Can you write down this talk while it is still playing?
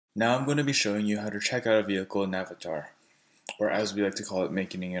Now I'm going to be showing you how to check out a vehicle in Navatar, or as we like to call it,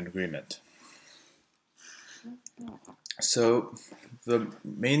 making an agreement. So the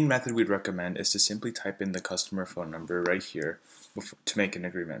main method we'd recommend is to simply type in the customer phone number right here to make an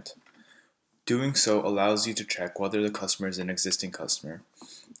agreement. Doing so allows you to check whether the customer is an existing customer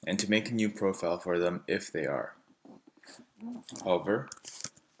and to make a new profile for them if they are. However,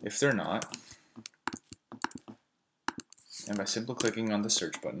 if they're not, and by simply clicking on the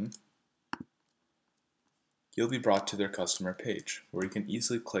search button, you'll be brought to their customer page where you can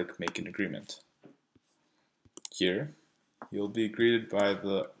easily click Make an Agreement. Here, you'll be greeted by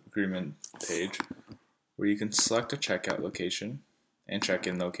the agreement page where you can select a checkout location and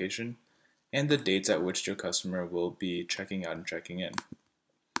check-in location and the dates at which your customer will be checking out and checking in.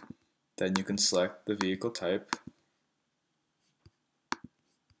 Then you can select the vehicle type,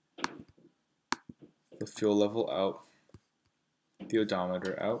 the fuel level out, the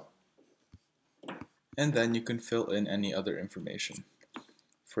odometer out, and then you can fill in any other information.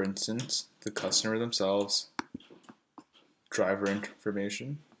 For instance, the customer themselves, driver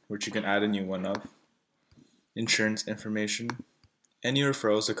information, which you can add a new one of, insurance information, any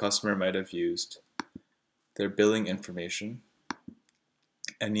referrals the customer might have used, their billing information,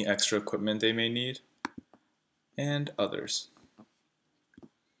 any extra equipment they may need, and others.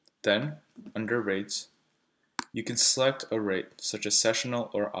 Then, under rates, you can select a rate such as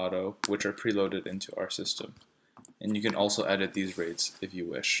sessional or auto, which are preloaded into our system, and you can also edit these rates if you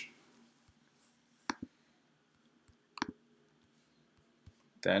wish.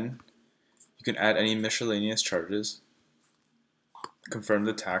 Then, you can add any miscellaneous charges, confirm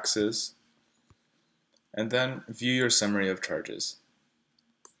the taxes, and then view your summary of charges.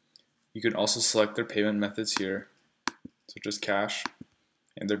 You can also select their payment methods here, such as cash,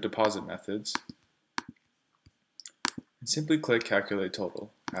 and their deposit methods, and simply click Calculate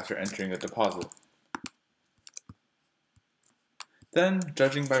Total after entering the deposit. Then,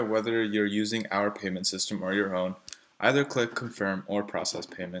 judging by whether you're using our payment system or your own, either click Confirm or Process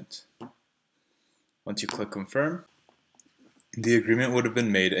Payment. Once you click Confirm, the agreement would have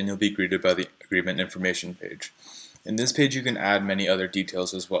been made and you'll be greeted by the Agreement Information page. In this page you can add many other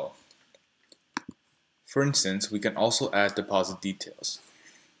details as well. For instance, we can also add deposit details,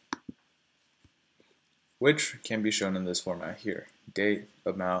 which can be shown in this format here: date,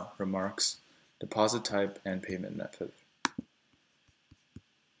 amount, remarks, deposit type, and payment method.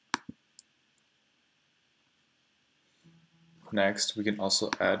 Next, we can also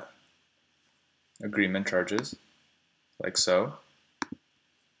add agreement charges, like so,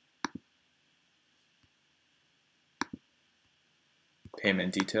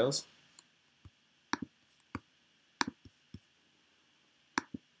 payment details,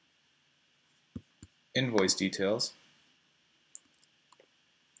 invoice details,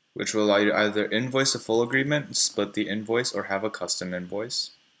 which will allow you to either invoice a full agreement, split the invoice, or have a custom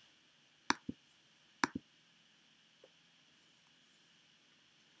invoice.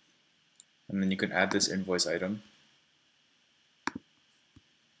 And then you can add this invoice item.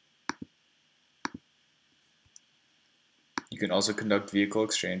 You can also conduct vehicle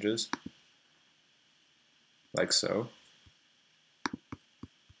exchanges, like so.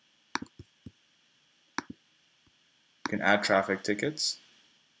 You can add traffic tickets,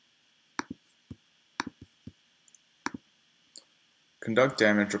 conduct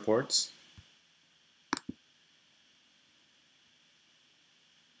damage reports,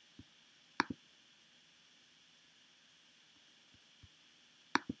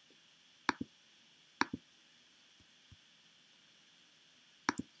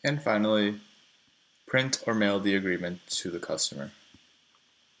 and finally, print or mail the agreement to the customer.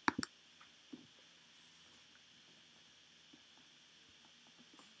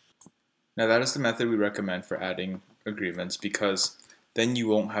 Now that is the method we recommend for adding agreements, because then you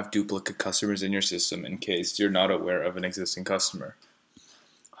won't have duplicate customers in your system in case you're not aware of an existing customer.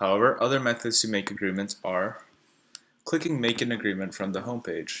 However, other methods to make agreements are clicking Make an Agreement from the home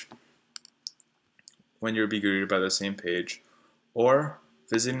page when you'll be greeted by the same page, or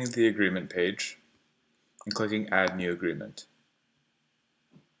visiting the agreement page and clicking Add New Agreement.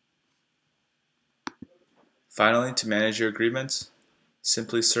 Finally, to manage your agreements,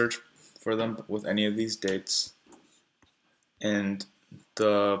 simply search for them with any of these dates and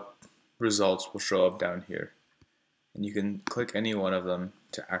the results will show up down here. And you can click any one of them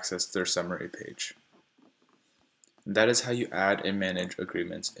to access their summary page. And that is how you add and manage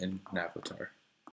agreements in Navatar.